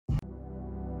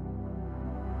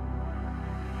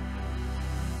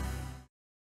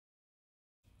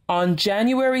On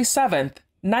January 7,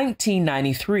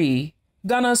 1993,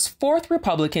 Ghana's fourth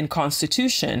Republican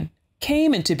Constitution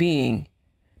came into being.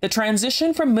 The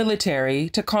transition from military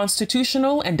to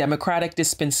constitutional and democratic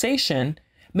dispensation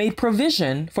made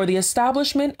provision for the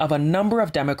establishment of a number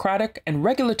of democratic and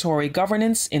regulatory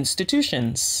governance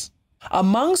institutions.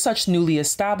 Among such newly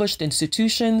established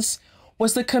institutions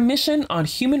was the Commission on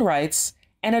Human Rights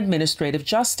and Administrative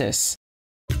Justice.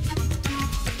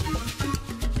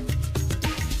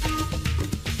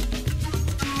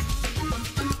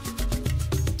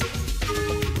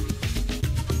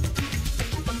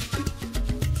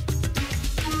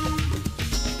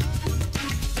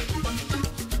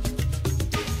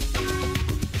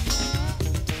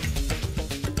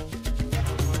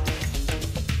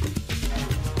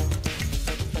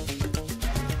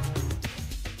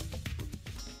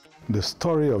 The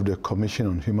story of the Commission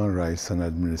on Human Rights and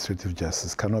Administrative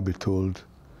Justice cannot be told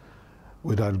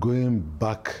without going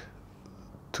back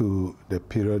to the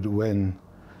period when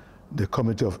the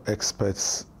committee of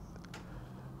experts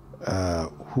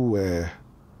who were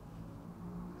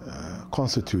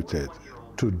constituted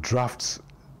to draft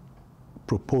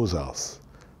proposals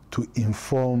to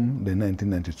inform the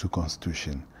 1992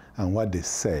 Constitution and what they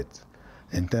said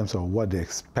in terms of what they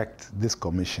expect this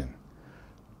commission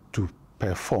to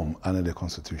perform under the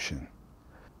Constitution.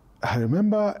 I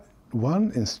remember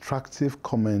one instructive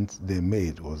comment they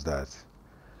made was that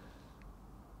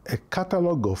a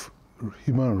catalogue of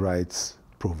human rights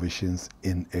provisions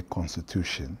in a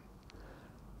constitution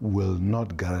will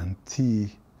not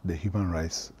guarantee the human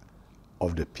rights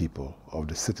of the people, of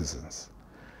the citizens.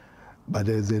 But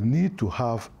there's a need to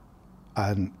have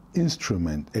an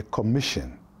instrument, a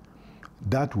commission,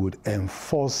 that would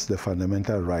enforce the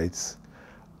fundamental rights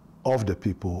of the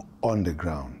people on the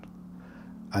ground.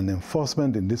 And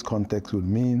enforcement in this context would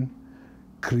mean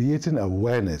creating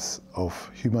awareness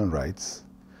of human rights,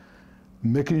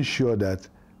 making sure that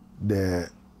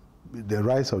the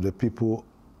rights of the people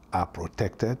are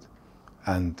protected,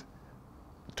 and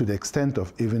to the extent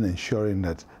of even ensuring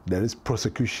that there is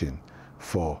prosecution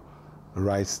for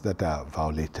rights that are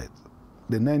violated.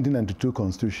 The 1992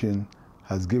 Constitution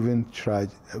has given Chraj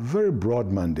a very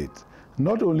broad mandate,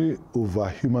 not only over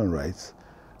human rights,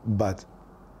 but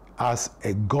as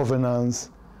a governance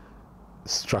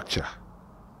structure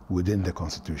within the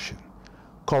Constitution,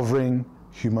 covering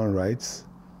human rights,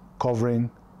 covering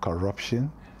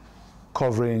corruption,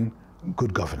 covering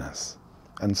good governance.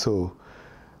 And so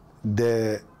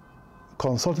the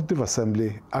Consultative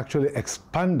Assembly actually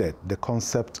expanded the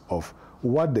concept of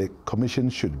what the commission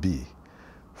should be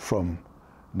from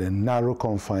the narrow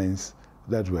confines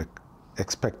that were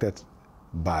expected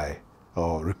by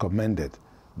or recommended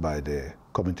by the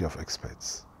Committee of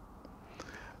Experts.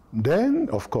 Then,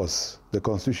 of course, the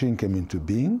Constitution came into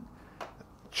being.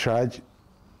 Chraj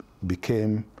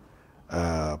became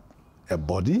a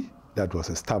body that was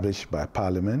established by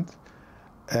Parliament,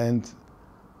 and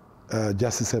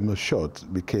Justice Emil Short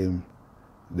became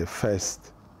the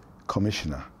first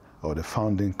commissioner, or the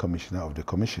founding commissioner of the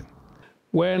Commission.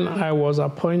 When I was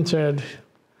appointed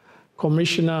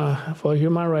Commissioner for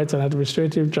Human Rights and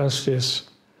Administrative Justice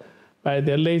by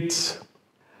the late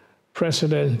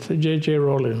President J.J.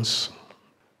 Rawlings,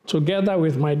 together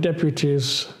with my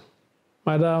deputies,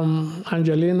 Madam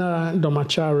Angelina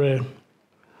Domachare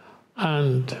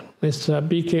and Mr.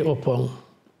 B.K. Opong,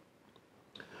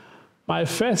 my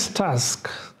first task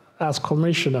as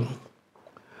Commissioner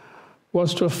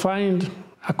was to find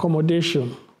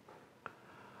accommodation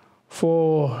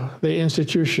for the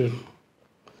institution.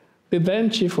 The then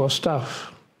Chief of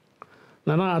Staff,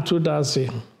 Nana Atudazi,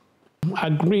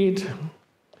 agreed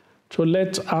to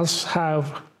let us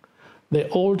have the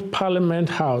old Parliament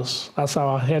House as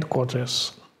our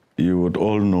headquarters. You would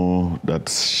all know that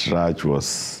Chraj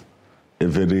was a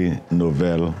very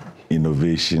novel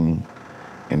innovation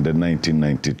in the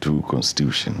 1992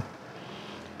 Constitution.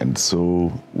 And so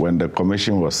when the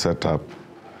commission was set up,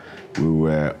 we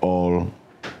were all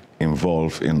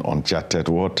involved in uncharted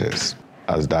waters.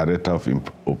 As Director of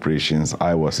Operations,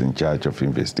 I was in charge of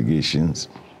investigations,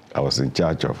 I was in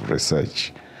charge of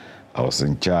research, I was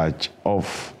in charge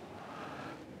of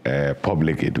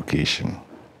public education.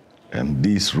 And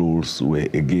these roles were,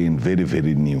 again, very,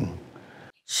 very new.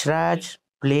 Chraj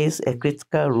plays a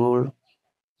critical role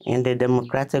in the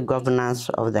democratic governance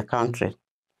of the country.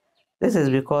 This is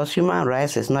because human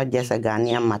rights is not just a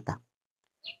Ghanaian matter.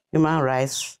 Human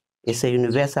rights is a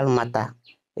universal matter.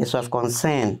 It's of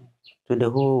concern to the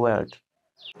whole world.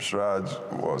 Chraj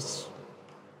was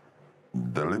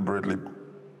deliberately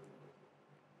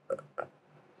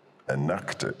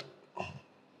enacted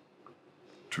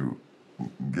to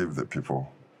give the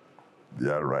people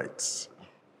their rights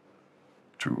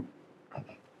to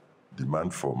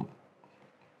demand from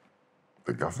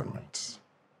the government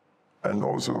and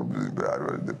also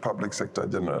the public sector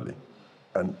generally,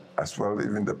 and as well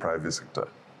even the private sector,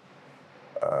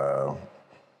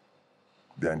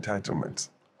 their entitlements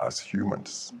as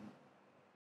humans.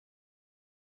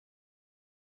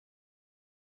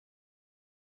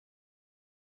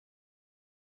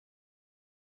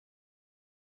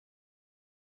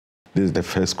 This is the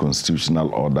first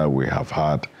constitutional order we have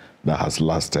had that has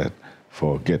lasted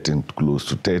for getting close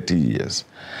to 30 years.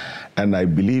 And I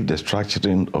believe the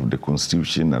structuring of the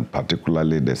Constitution, and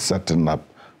particularly the setting up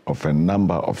of a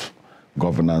number of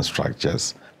governance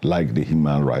structures like the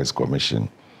Human Rights Commission,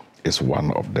 is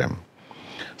one of them.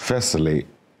 Firstly,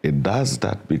 it does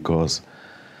that because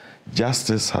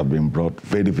justice has been brought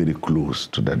very, very close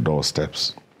to the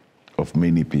doorsteps of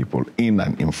many people in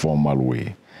an informal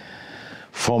way.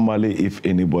 Formally, if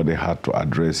anybody had to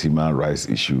address human rights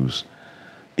issues,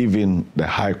 even the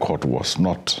High Court was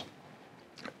not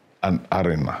an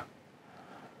arena.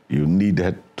 You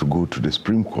needed to go to the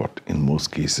Supreme Court in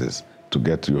most cases to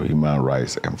get your human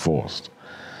rights enforced.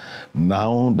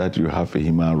 Now that you have a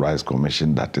Human Rights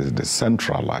Commission that is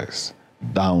decentralized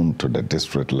down to the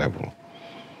district level,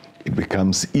 it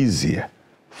becomes easier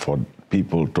for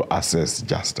people to access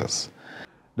justice.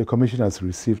 The Commission has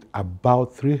received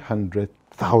about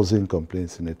 300,000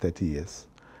 complaints in the 30 years,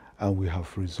 and we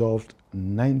have resolved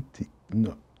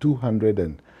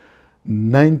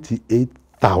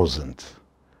 298,000.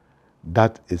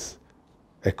 That is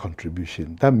a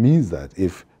contribution. That means that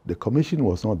if the Commission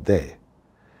was not there,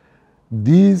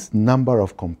 these number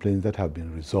of complaints that have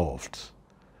been resolved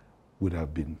would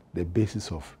have been the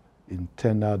basis of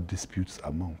internal disputes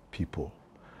among people.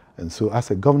 And so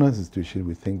as a governance institution,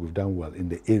 we think we've done well in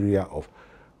the area of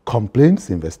complaints,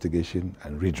 investigation,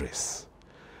 and redress.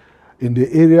 In the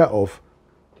area of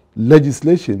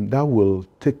legislation, that will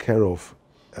take care of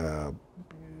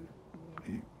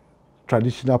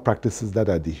traditional practices that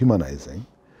are dehumanizing.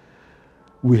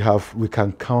 We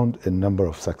can count a number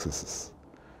of successes.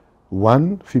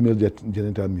 One, female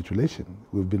genital mutilation.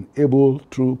 We've been able,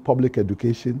 through public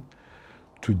education,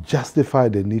 to justify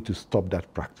the need to stop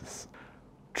that practice.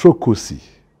 Trocosi,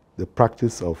 the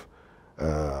practice of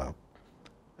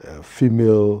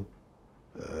female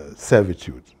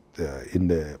servitude in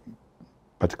the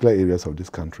particular areas of this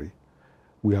country,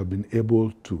 we have been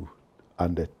able to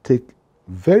undertake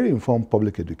very informed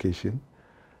public education,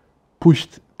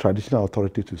 pushed traditional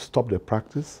authority to stop the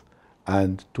practice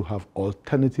and to have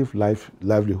alternative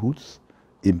livelihoods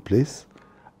in place,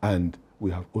 and we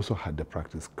have also had the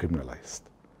practice criminalized.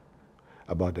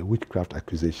 About the witchcraft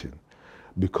accusation,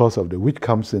 because of the witch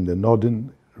camps in the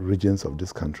northern regions of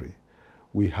this country,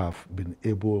 we have been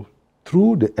able,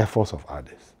 through the efforts of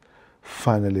others,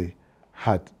 finally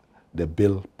had the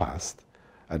bill passed,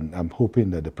 and I'm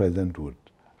hoping that the President would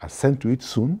assent to it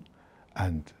soon,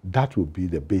 and that will be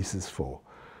the basis for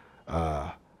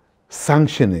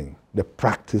sanctioning the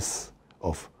practice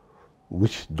of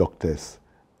witch doctors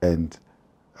and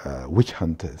witch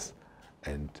hunters,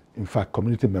 and in fact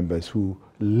community members who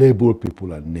label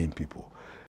people and name people.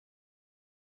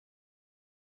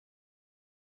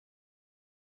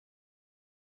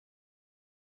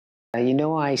 You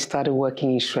know, I started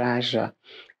working in Chraj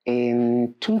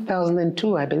in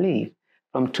 2002, I believe,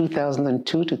 from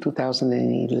 2002 to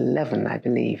 2011, I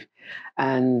believe.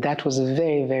 And that was a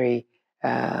very, very,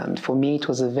 for me, it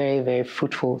was a very, very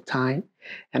fruitful time.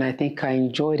 And I think I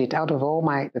enjoyed it. Out of all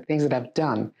the things that I've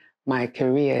done, my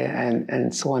career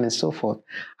and so on and so forth,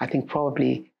 I think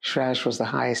probably Chraj was the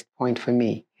highest point for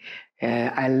me.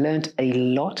 I learned a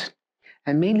lot,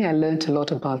 and mainly I learned a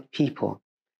lot about people.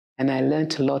 And I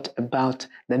learned a lot about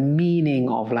the meaning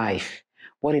of life,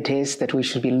 what it is that we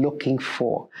should be looking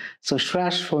for. So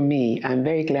Chraj, for me, I'm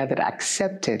very glad that I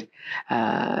accepted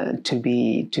to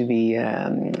be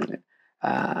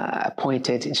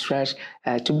appointed in Chraj.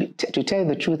 To tell you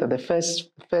the truth, at the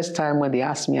first time when they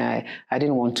asked me, I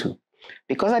didn't want to,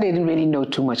 because I didn't really know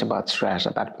too much about Chraj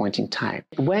at that point in time.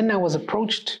 When I was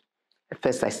approached, at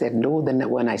first I said no, then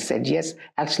when I said yes,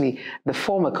 actually the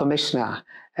former commissioner,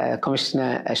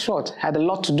 Commissioner Short, had a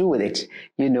lot to do with it,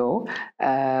 you know.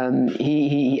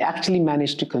 He actually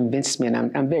managed to convince me,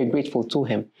 and I'm very grateful to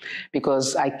him,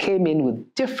 because I came in with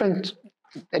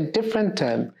a different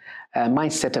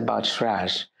mindset about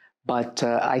Chraj. But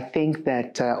I think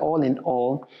that all in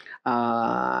all,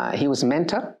 he was a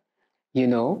mentor, you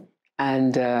know,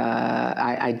 and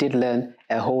I did learn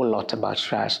a whole lot about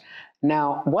Chraj.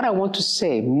 Now, what I want to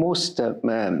say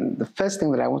the first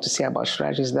thing that I want to say about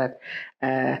Chraj is that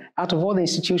out of all the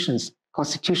institutions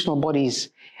constitutional bodies,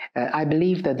 I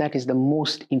believe that that is the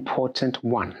most important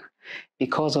one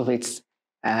because of its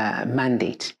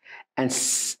mandate. And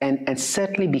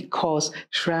certainly because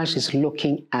Chraj is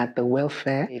looking at the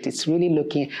welfare, it's really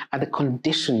looking at the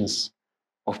conditions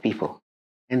of people.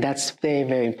 And that's very,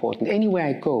 very important. Anywhere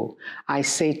I go, I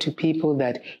say to people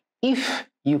that if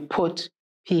you put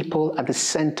people at the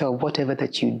center of whatever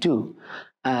that you do,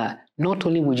 not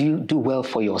only would you do well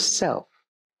for yourself,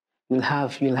 you'll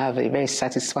have a very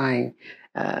satisfying,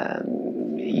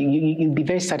 you'll be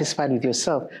very satisfied with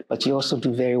yourself, but you also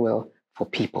do very well for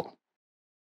people.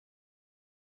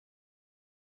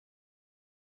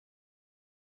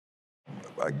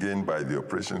 Again, by the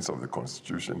operations of the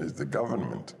Constitution, is the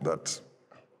government that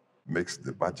makes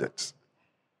the budget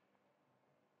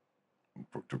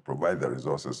to provide the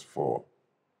resources for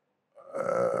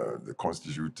the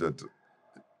constituted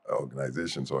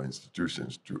organizations or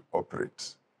institutions to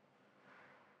operate.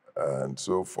 And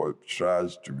so for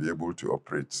Chraj to be able to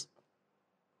operate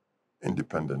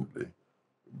independently,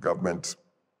 government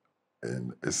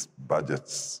in its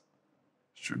budgets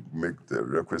should make the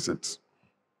requisite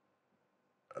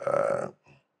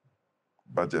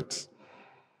budget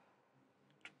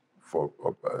for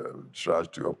Chraj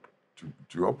to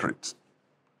operate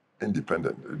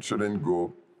independent. It shouldn't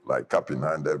go like cap in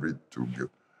hand every 2 years.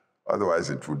 Otherwise,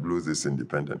 it would lose its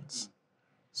independence.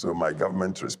 So my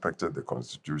government respected the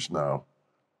constitutional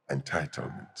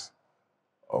entitlement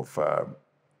of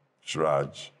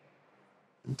Chraj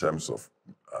in terms of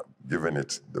giving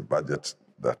it the budget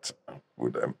that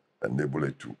would enable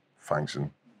it to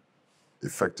function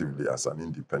effectively as an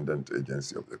independent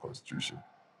agency of the Constitution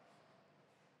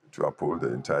to uphold the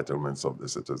entitlements of the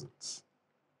citizens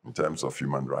in terms of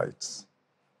human rights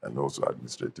and also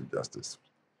administrative justice.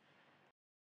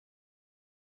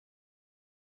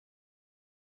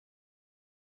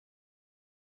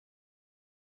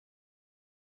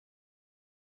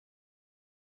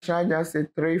 Chraj has a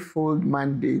threefold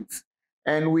mandate,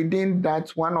 and within that,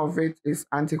 one of it is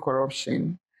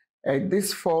anti-corruption.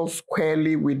 This falls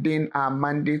squarely within our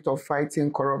mandate of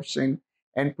fighting corruption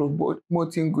and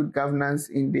promoting good governance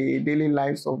in the daily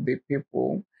lives of the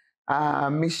people. Our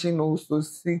mission also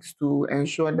seeks to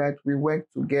ensure that we work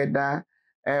together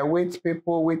with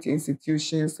people, with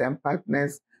institutions and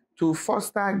partners to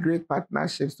foster great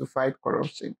partnerships to fight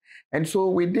corruption. And so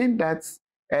within that,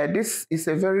 this is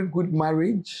a very good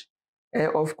marriage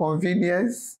of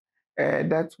convenience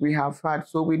that we have had.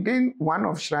 So within one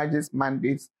of Chraj's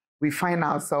mandates, we find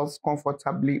ourselves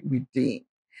comfortably within.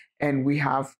 And we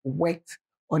have worked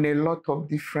on a lot of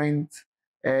different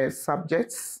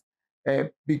subjects,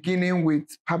 beginning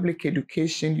with public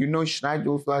education. You know, Chraj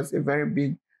also has a very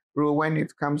big role when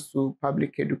it comes to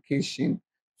public education.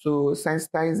 So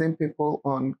sensitizing people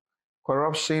on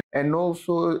corruption and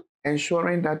also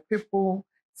ensuring that people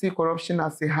see corruption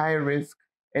as a high risk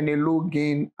and a low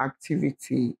gain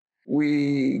activity.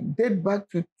 We date back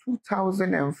to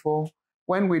 2004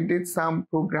 when we did some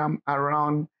program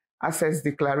around assets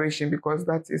declaration, because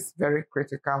that is very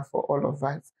critical for all of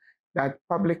us, that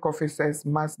public officers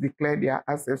must declare their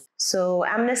assets. So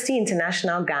Amnesty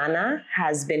International Ghana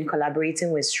has been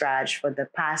collaborating with Chraj for the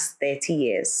past 30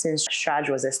 years since Chraj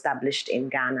was established in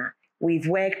Ghana. We've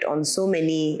worked on so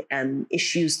many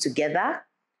issues together.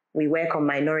 We work on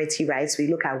minority rights. We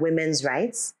look at women's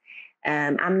rights.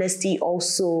 Amnesty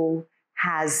also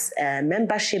has a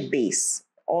membership base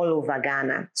all over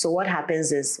Ghana. So what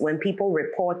happens is when people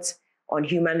report on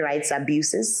human rights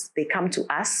abuses, they come to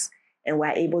us and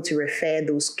we're able to refer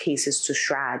those cases to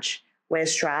Chraj, where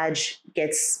Chraj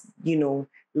gets,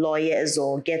 lawyers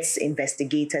or gets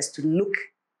investigators to look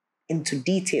into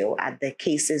detail at the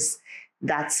cases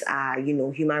that are,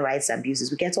 human rights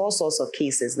abuses. We get all sorts of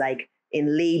cases, like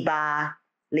in labor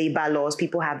laws,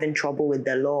 people having trouble with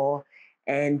the law,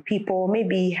 and people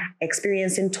maybe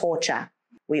experiencing torture.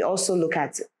 We also look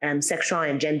at sexual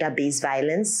and gender-based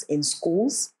violence in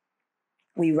schools.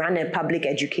 We run a public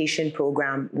education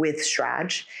program with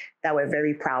Chraj that we're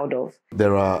very proud of.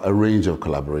 There are a range of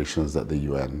collaborations that the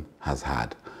UN has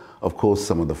had. Of course,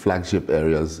 some of the flagship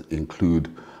areas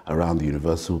include around the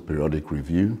Universal Periodic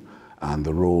Review and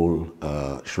the role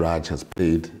Chraj has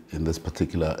played in this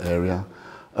particular area,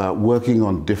 working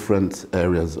on different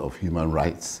areas of human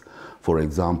rights, for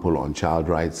example, on child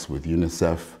rights with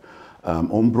UNICEF,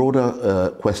 on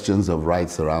broader questions of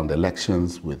rights around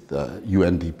elections with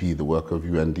UNDP, the work of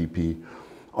UNDP,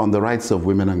 on the rights of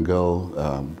women and girls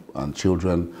and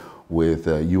children with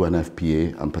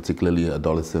UNFPA, and particularly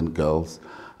adolescent girls.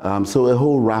 So a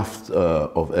whole raft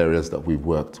of areas that we've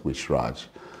worked with Chraj,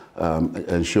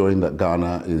 ensuring that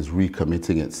Ghana is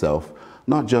recommitting itself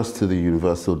not just to the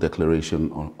Universal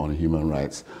Declaration on Human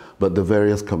Rights, but the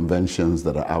various conventions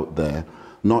that are out there,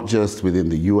 not just within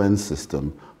the UN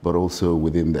system, but also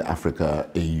within the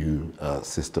Africa-AU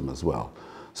system as well.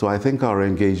 So I think our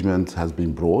engagement has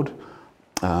been broad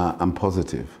and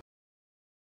positive.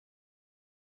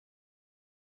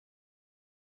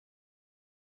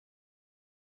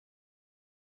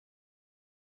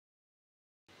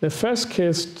 The first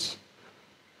case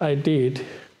I did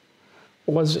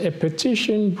was a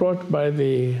petition brought by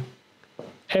the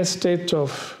estate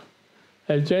of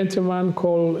a gentleman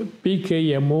called B.K.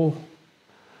 Yemo,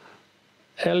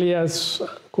 alias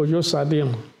Kojo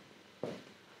Sadin.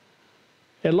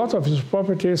 A lot of his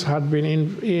properties had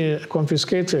been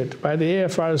confiscated by the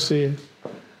AFRC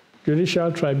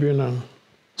Judicial Tribunal.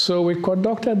 So we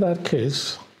conducted that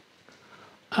case,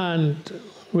 and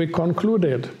we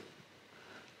concluded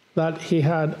that he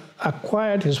had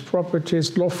acquired his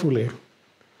properties lawfully,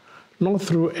 not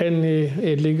through any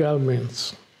illegal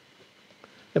means.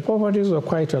 The properties were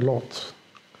quite a lot.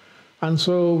 And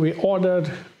so we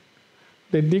ordered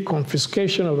the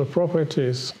deconfiscation of the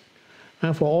properties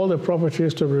and for all the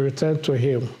properties to be returned to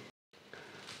him.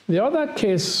 The other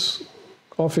case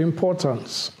of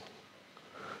importance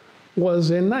was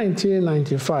in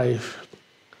 1995.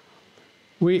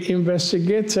 We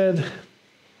investigated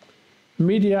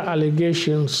media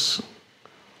allegations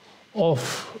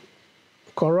of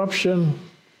corruption,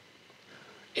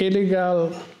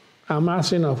 illegal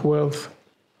amassing of wealth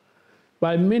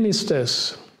by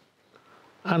ministers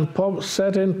and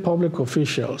certain public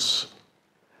officials.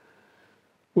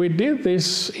 We did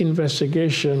this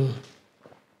investigation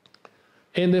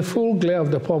in the full glare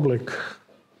of the public,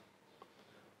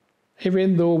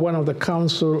 even though one of the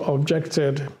council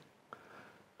objected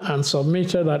and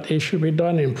submitted that it should be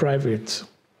done in private.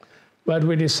 But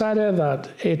we decided that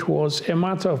it was a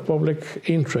matter of public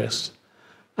interest,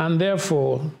 and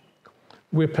therefore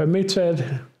we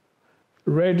permitted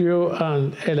radio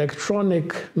and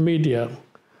electronic media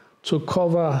to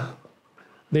cover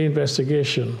the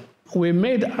investigation. We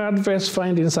made adverse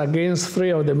findings against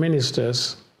 3 of the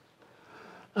ministers,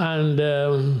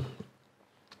 and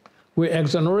we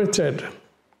exonerated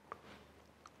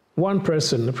one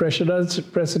person, the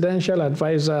presidential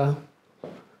advisor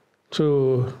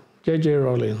to J.J.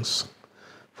 Rawlings,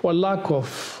 for lack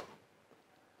of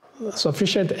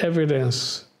sufficient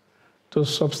evidence to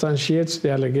substantiate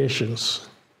the allegations.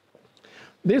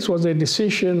 This was a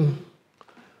decision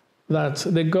that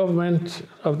the government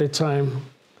of the time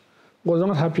was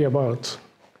not happy about.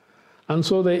 And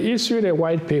so they issued a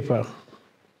white paper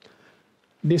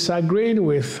disagreeing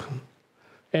with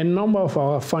a number of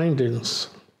our findings.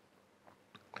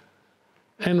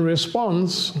 In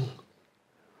response,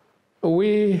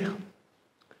 we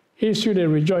issued a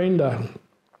rejoinder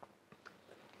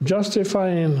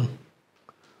justifying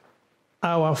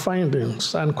our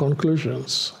findings and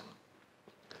conclusions.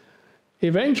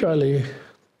 Eventually,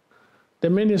 the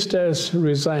ministers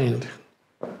resigned,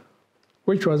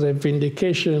 which was a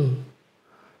vindication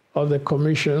of the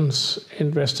Commission's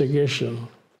investigation.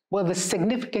 Well, the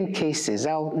significant cases,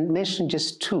 I'll mention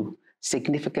just 2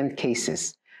 significant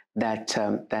cases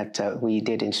that we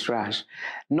did in Chraj,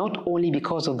 not only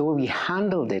because of the way we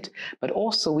handled it, but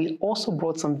also we also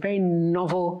brought some very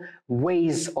novel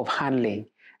ways of handling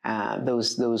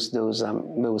those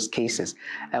cases.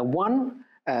 One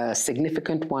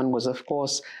significant one was, of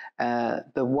course,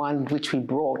 the one which we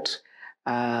brought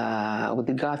with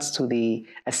regards to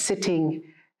a sitting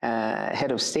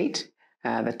head of state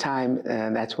at the time,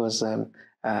 that was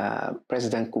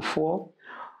President Kufuor.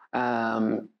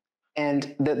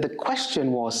 And the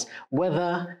question was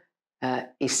whether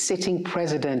a sitting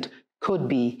president could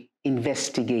be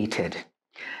investigated.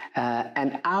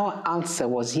 And our answer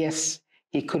was yes,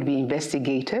 he could be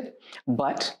investigated,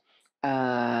 but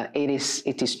it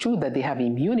is true that they have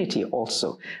immunity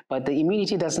also, but the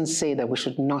immunity doesn't say that we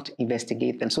should not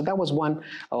investigate them. So that was one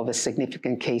of the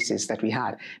significant cases that we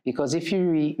had, because if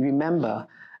you remember,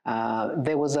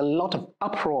 there was a lot of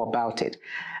uproar about it.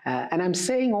 And I'm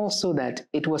saying also that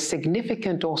it was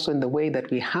significant also in the way that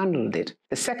we handled it.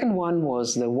 The second one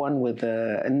was the one with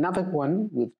another one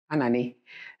with Anani,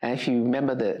 if you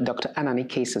remember the Dr. Anani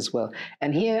case as well.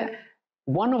 And here,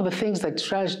 one of the things that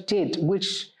Chraj did,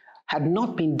 which had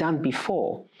not been done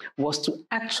before, was to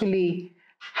actually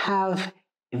have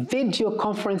video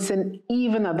conferencing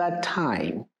even at that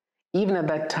time. Even at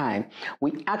that time,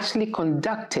 we actually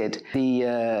conducted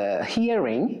the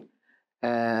hearing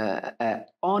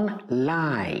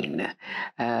online.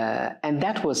 And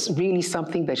that was really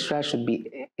something that Chraj should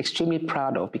be extremely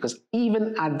proud of, because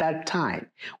even at that time,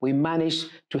 we managed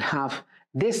to have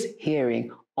this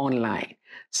hearing online.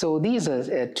 So these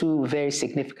are two very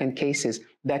significant cases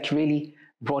that really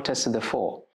brought us to the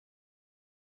fore.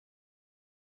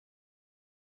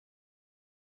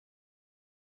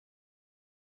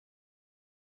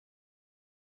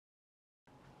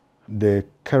 The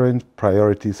current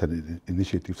priorities and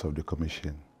initiatives of the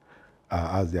Commission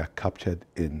are as they are captured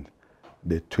in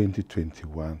the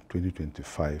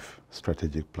 2021-2025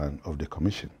 strategic plan of the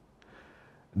Commission.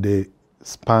 They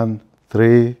span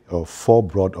 3 or 4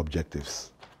 broad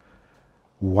objectives.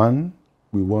 One,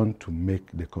 we want to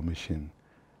make the Commission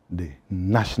the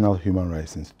national human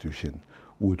rights institution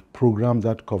with programs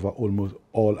that cover almost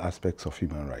all aspects of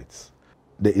human rights.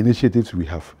 The initiatives we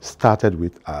have started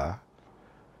with are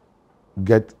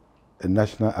get a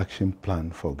national action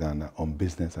plan for Ghana on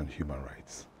business and human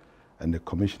rights. And the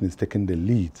Commission is taking the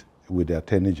lead with the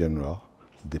Attorney General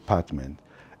Department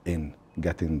in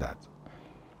getting that.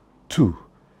 2,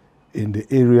 in the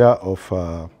area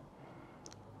of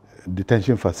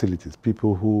detention facilities,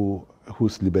 people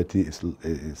whose liberty is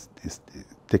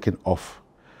taken off,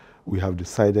 we have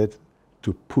decided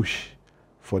to push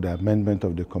for the amendment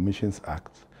of the Commissions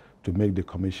Act to make the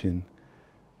Commission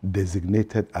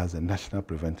designated as a national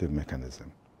preventive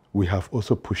mechanism. We have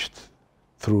also pushed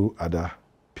through other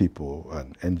people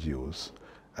and NGOs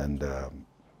and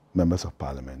members of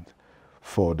parliament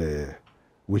for the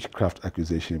witchcraft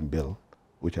accusation bill,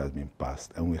 which has been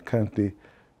passed. And we're currently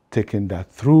taking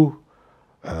that through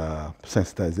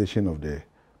sensitization of the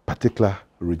particular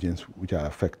regions which are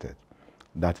affected.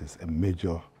 That is a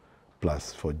major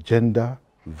plus for gender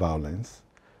violence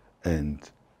and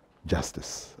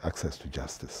justice, access to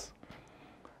justice.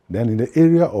 Then in the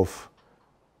area of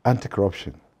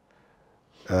anti-corruption,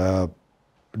 the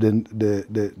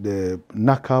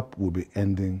NACAP will be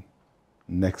ending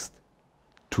next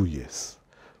 2 years.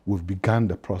 We've begun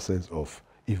the process of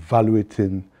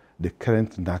evaluating the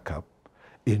current NACAP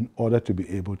in order to be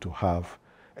able to have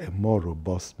a more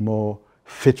robust, more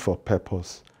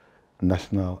fit-for-purpose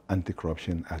national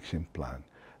anti-corruption action plan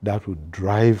that would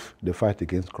drive the fight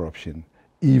against corruption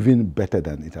even better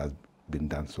than it has been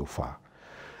done so far.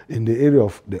 In the area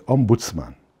of the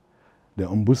ombudsman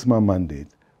mandate,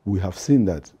 we have seen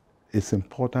that it's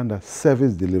important that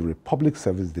service delivery, public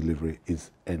service delivery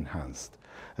is enhanced.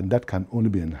 And that can only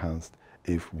be enhanced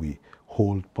if we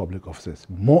hold public officers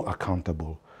more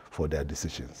accountable for their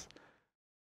decisions.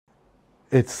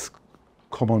 It's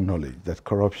common knowledge that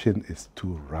corruption is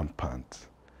too rampant.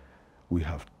 We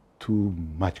have too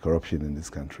much corruption in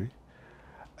this country.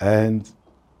 And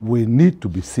we need to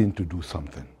be seen to do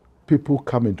something. People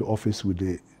come into office with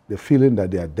the feeling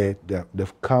that they are dead.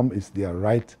 They've come, it's their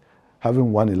right,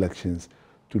 having won elections,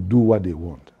 to do what they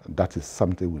want. And that is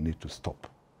something we need to stop.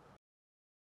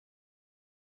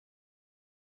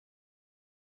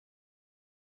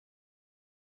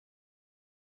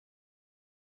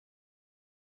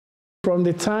 From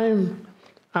the time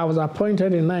I was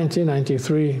appointed in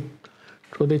 1993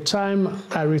 to the time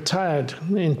I retired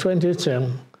in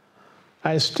 2010,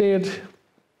 I stayed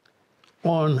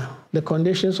on the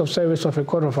conditions of service of a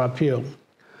court of appeal.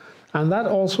 And that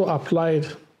also applied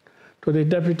to the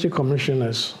deputy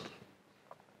commissioners.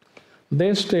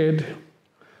 They stayed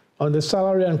on the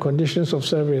salary and conditions of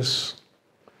service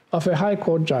of a high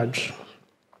court judge.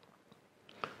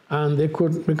 And they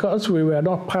could, because we were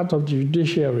not part of the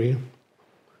judiciary,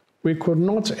 we could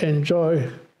not enjoy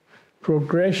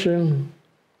progression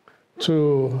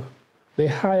to the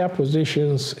higher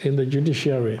positions in the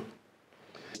judiciary.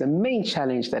 The main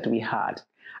challenge that we had,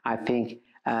 I think,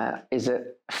 is a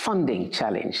funding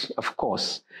challenge, of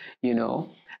course. You know,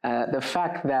 the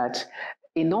fact that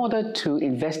in order to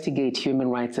investigate human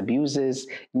rights abuses,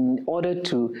 in order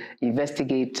to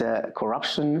investigate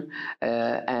corruption,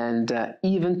 and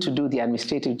even to do the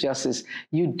administrative justice,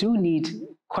 you do need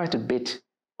quite a bit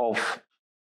of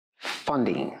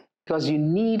funding, because you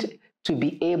need to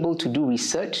be able to do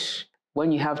research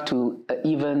when you have to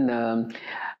even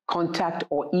contact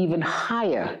or even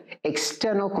hire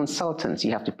external consultants.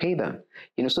 You have to pay them.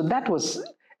 You know, so that was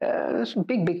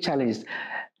big challenges.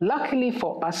 Luckily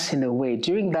for us, in a way,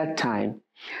 during that time,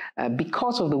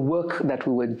 because of the work that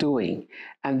we were doing,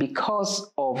 and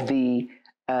because of the,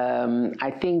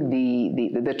 I think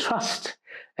the trust.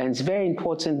 And it's very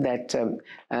important that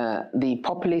the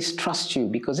populace trust you,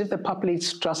 because if the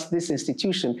populace trust this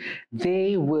institution,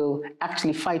 they will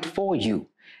actually fight for you.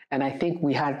 And I think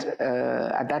we had,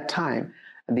 at that time,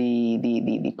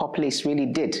 the populace really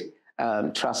did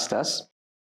trust us.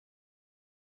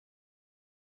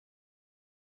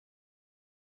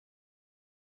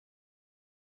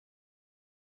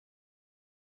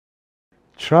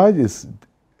 Chraj is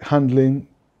handling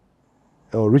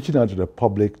or reaching out to the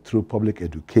public through public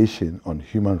education on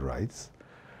human rights,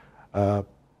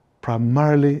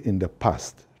 primarily in the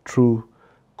past through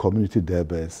community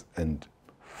debates and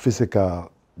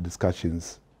physical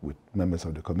discussions with members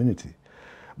of the community.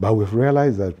 But we've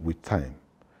realized that with time,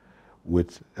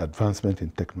 with advancement in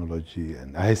technology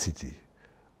and ICT,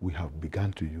 we have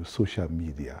begun to use social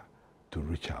media to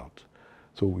reach out.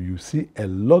 So you see a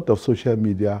lot of social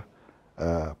media,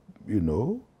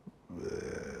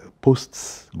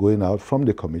 posts going out from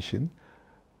the Commission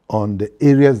on the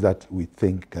areas that we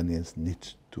think Ghanaians need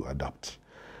to adopt.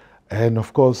 And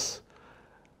of course,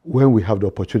 when we have the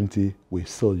opportunity, we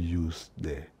still use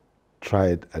the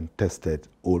tried and tested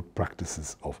old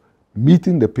practices of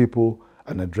meeting the people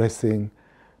and addressing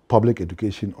public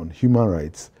education on human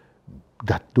rights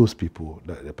that those people,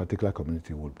 that a particular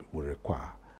community would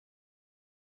require.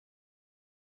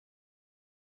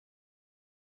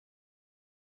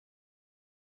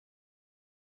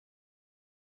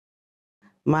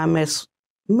 My most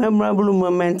memorable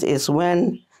moment is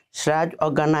when Chraj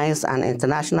organized an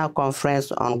international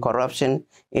conference on corruption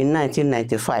in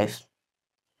 1995.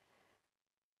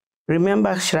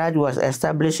 Remember, Chraj was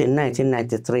established in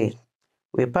 1993.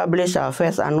 We published our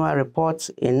first annual report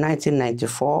in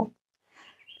 1994.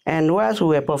 And whilst we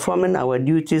were performing our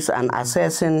duties and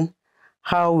assessing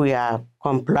how we are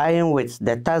complying with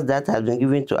the task that has been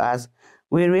given to us,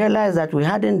 we realized that we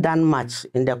hadn't done much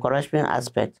in the corruption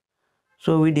aspect.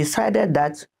 So we decided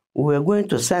that we were going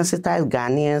to sensitize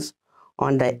Ghanaians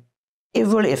on the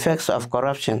evil effects of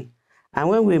corruption. And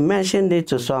when we mentioned it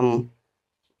to some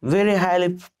very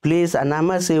highly placed, and I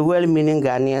must say well-meaning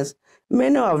Ghanaians,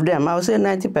 many of them, I would say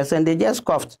 90%, they just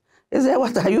scoffed. They said,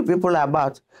 what are you people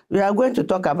about? We are going to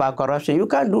talk about corruption. You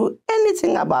can't do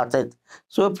anything about it.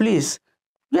 So please,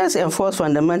 just enforce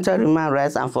fundamental human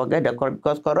rights and forget the corruption,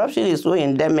 because corruption is so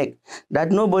endemic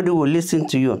that nobody will listen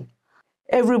to you.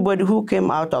 Everybody who came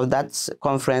out of that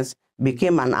conference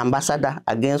became an ambassador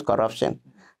against corruption.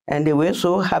 And they were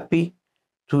so happy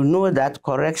to know that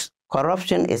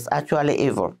corruption is actually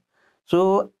evil.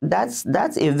 So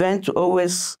that event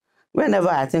always, whenever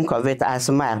I think of it, I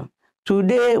smile.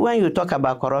 Today, when you talk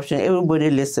about corruption, everybody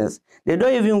listens. They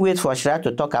don't even wait for Chraj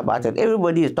to talk about it.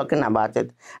 Everybody is talking about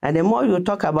it. And the more you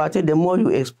talk about it, the more you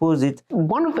expose it.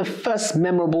 One of the first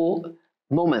memorable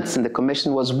moments in the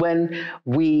Commission was when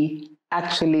we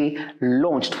actually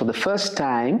launched for the first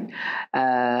time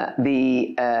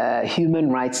the Human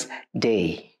Rights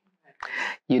Day.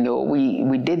 You know,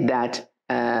 we did that,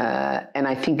 and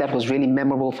I think that was really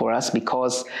memorable for us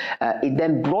because it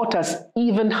then brought us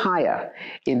even higher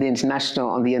in the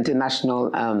international,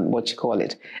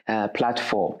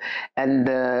 platform. And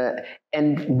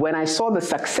when I saw the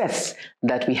success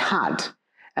that we had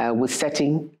with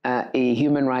setting a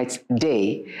Human Rights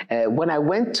Day. When I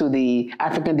went to the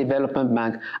African Development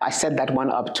Bank, I set that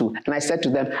one up too. And I said to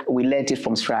them, we learned it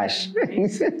from Chraj.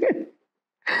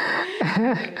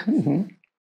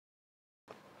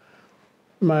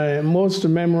 My most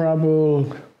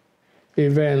memorable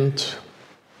event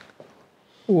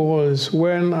was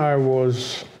when I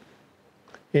was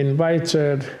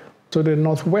invited to the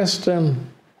Northwestern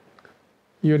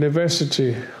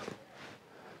University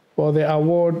for the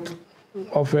award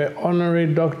of an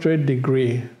honorary doctorate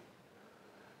degree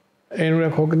in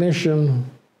recognition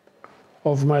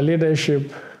of my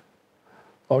leadership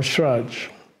of Chraj.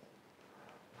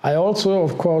 I also,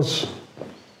 of course,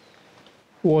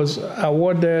 was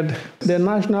awarded the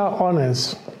national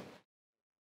honors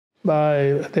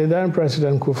by the then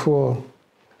President Kufuor.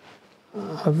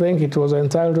 I think it was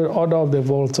entitled Order of the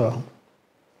Volta.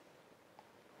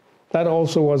 That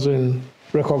also was in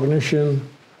recognition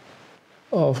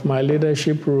of my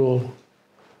leadership role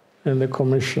in the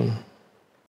Commission.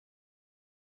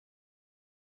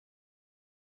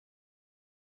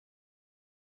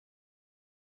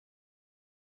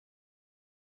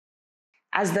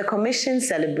 As the Commission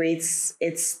celebrates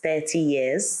its 30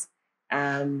 years,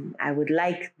 I would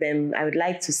like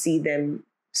to see them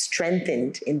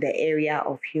strengthened in the area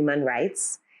of human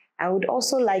rights. I would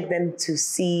also like them to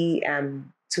see,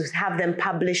 to have them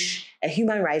publish a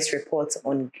human rights report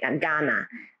on Ghana.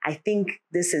 I think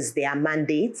this is their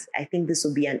mandate. I think this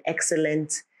will be an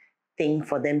excellent thing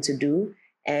for them to do.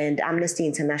 And Amnesty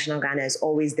International Ghana is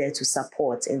always there to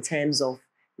support in terms of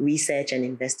research and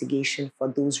investigation for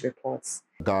those reports.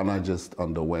 Ghana just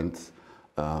underwent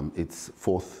its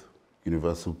 4th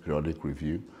Universal Periodic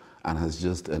Review and has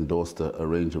just endorsed a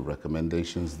range of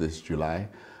recommendations this July.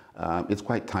 It's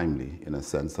quite timely in a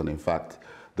sense, and in fact,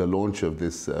 the launch of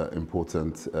this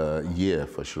important year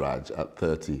for Chraj at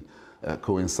 30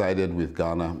 coincided with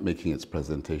Ghana making its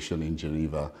presentation in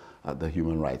Geneva at the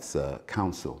Human Rights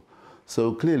Council.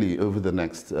 So clearly, over the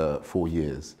next 4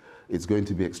 years, it's going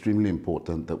to be extremely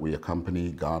important that we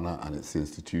accompany Ghana and its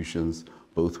institutions,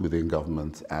 both within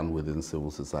government and within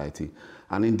civil society,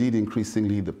 and indeed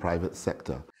increasingly the private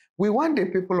sector. We want the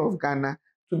people of Ghana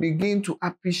to begin to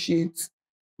appreciate,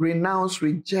 renounce,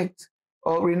 reject,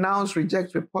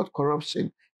 report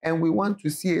corruption. And we want to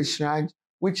see a Chraj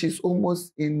which is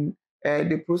almost in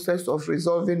the process of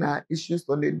resolving our issues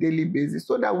on a daily basis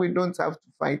so that we don't have to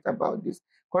fight about this.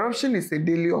 Corruption is a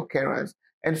daily occurrence,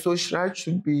 and so Chraj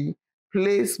should be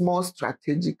placed more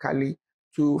strategically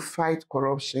to fight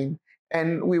corruption.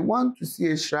 And we want to see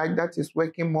a Chraj that is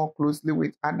working more closely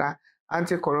with other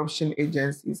anti-corruption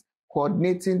agencies,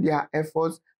 coordinating their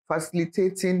efforts,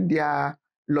 facilitating their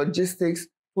logistics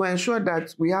to ensure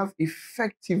that we have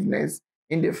effectiveness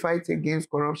in the fight against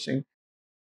corruption.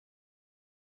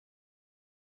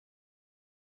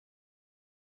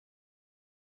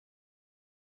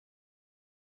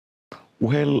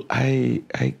 Well, I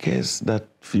guess that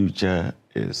future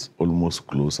is almost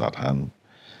close at hand.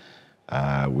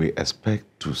 We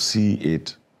expect to see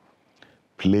it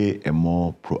play a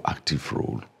more proactive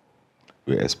role.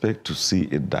 We expect to see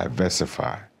it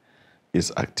diversify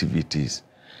its activities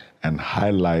and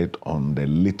highlight on the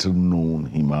little-known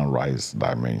human rights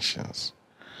dimensions.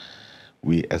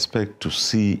 We expect to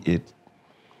see it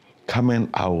coming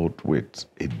out with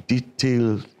a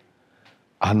detailed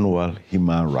annual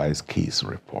human rights case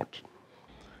report.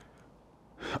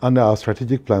 Under our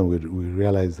strategic plan, we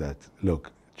realized that,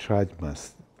 look, Chraj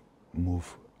must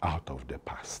move out of the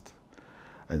past.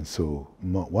 And so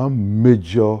one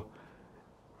major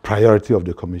priority of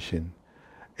the Commission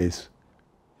is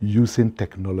using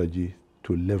technology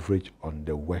to leverage on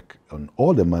the work, on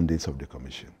all the mandates of the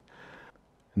Commission.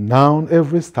 Now,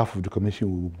 every staff of the Commission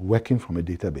will be working from a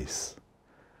database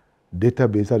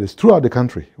that is throughout the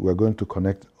country. We're going to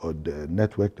connect the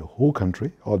network, the whole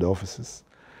country, all the offices.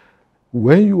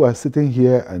 When you are sitting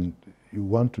here and you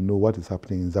want to know what is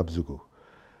happening in Zabzugu,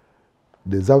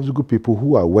 the Zabzugu people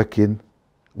who are working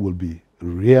will be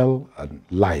real and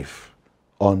live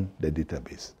on the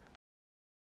database.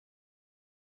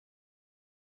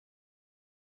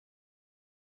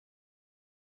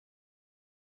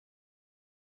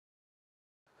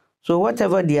 So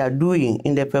whatever they are doing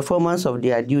in the performance of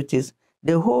their duties,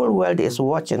 the whole world is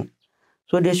watching.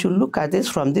 So they should look at this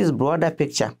from this broader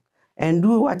picture and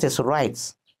do what is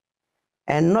right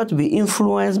and not be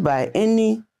influenced by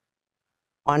any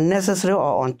unnecessary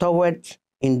or untoward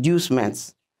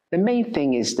inducements. The main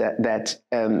thing is that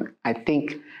I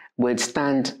think would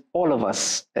stand all of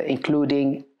us,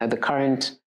 including the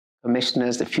current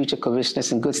commissioners, the future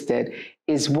commissioners, in good stead,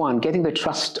 is one, getting the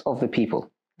trust of the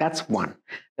people. That's one.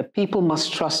 The people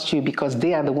must trust you because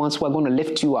they are the ones who are going to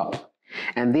lift you up,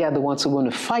 and they are the ones who are going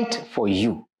to fight for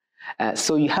you.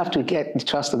 So you have to get the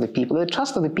trust of the people. The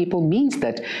trust of the people means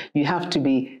that you have to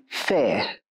be fair,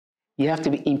 you have to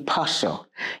be impartial,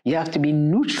 you have to be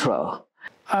neutral.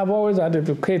 I've always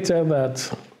advocated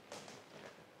that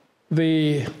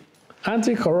the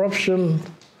anti-corruption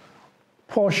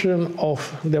portion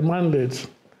of the mandate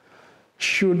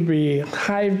should be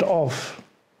hived off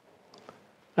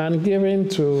and given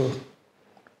to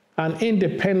an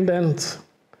independent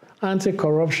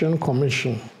anti-corruption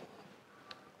commission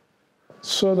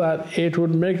so that it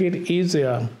would make it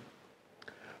easier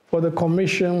for the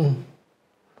commission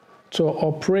to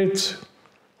operate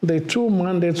the two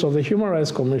mandates of the Human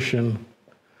Rights Commission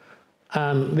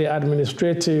and the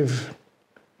administrative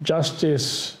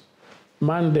justice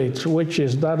mandate, which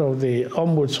is that of the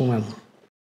Ombudsman.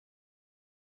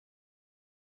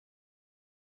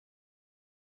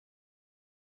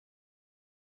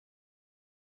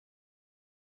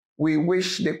 We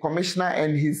wish the commissioner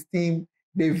and his team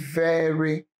the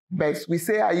very best. We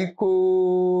say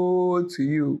Aiko to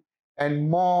you and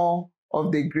more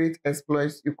of the great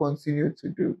exploits you continue to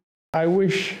do. I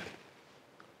wish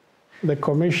the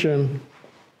commission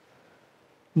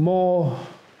more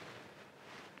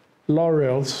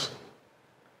laurels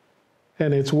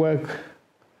in its work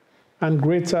and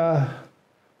greater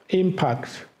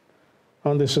impact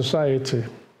on the society.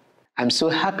 I'm so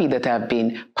happy that I've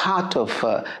been part of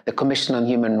the Commission on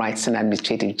Human Rights and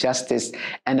Administrative Justice,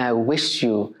 and I wish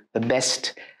you the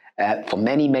best for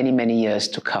many, many, many years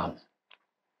to come.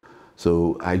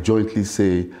 So I jointly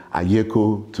say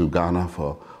Ayeko to Ghana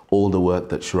for all the work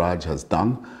that Chraj has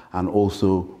done, and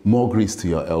also more grease to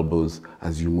your elbows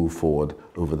as you move forward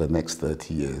over the next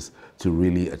 30 years to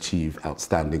really achieve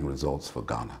outstanding results for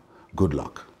Ghana. Good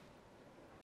luck.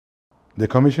 The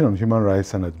Commission on Human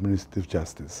Rights and Administrative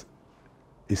Justice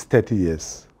is 30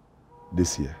 years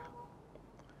this year.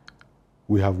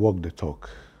 We have walked the talk.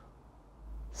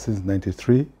 Since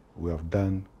 '93, we have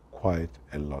done quite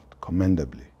a lot,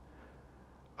 commendably.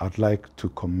 I'd like to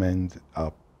commend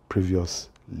our previous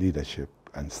leadership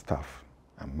and staff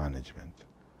and management,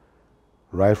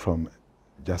 right from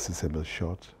Justice Emil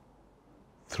Short,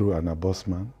 through Anna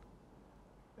Bosman,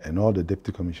 and all the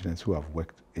deputy commissioners who have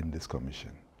worked in this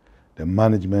commission, the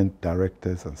management,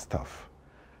 directors, and staff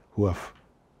who have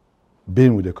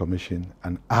been with the commission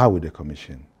and are with the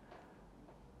commission.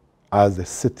 As the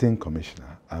sitting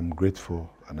commissioner, I'm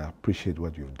grateful and I appreciate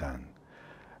what you've done.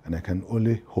 And I can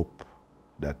only hope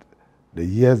that the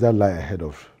years that lie ahead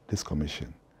of this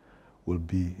commission will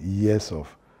be years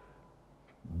of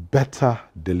better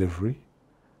delivery,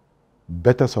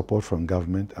 better support from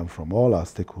government and from all our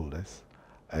stakeholders,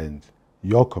 and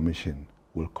your commission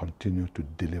will continue to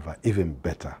deliver even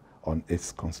better on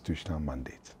its constitutional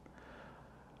mandate.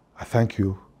 I thank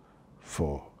you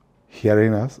for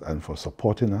hearing us and for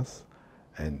supporting us,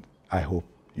 and I hope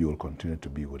you will continue to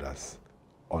be with us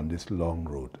on this long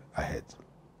road ahead.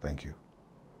 Thank you.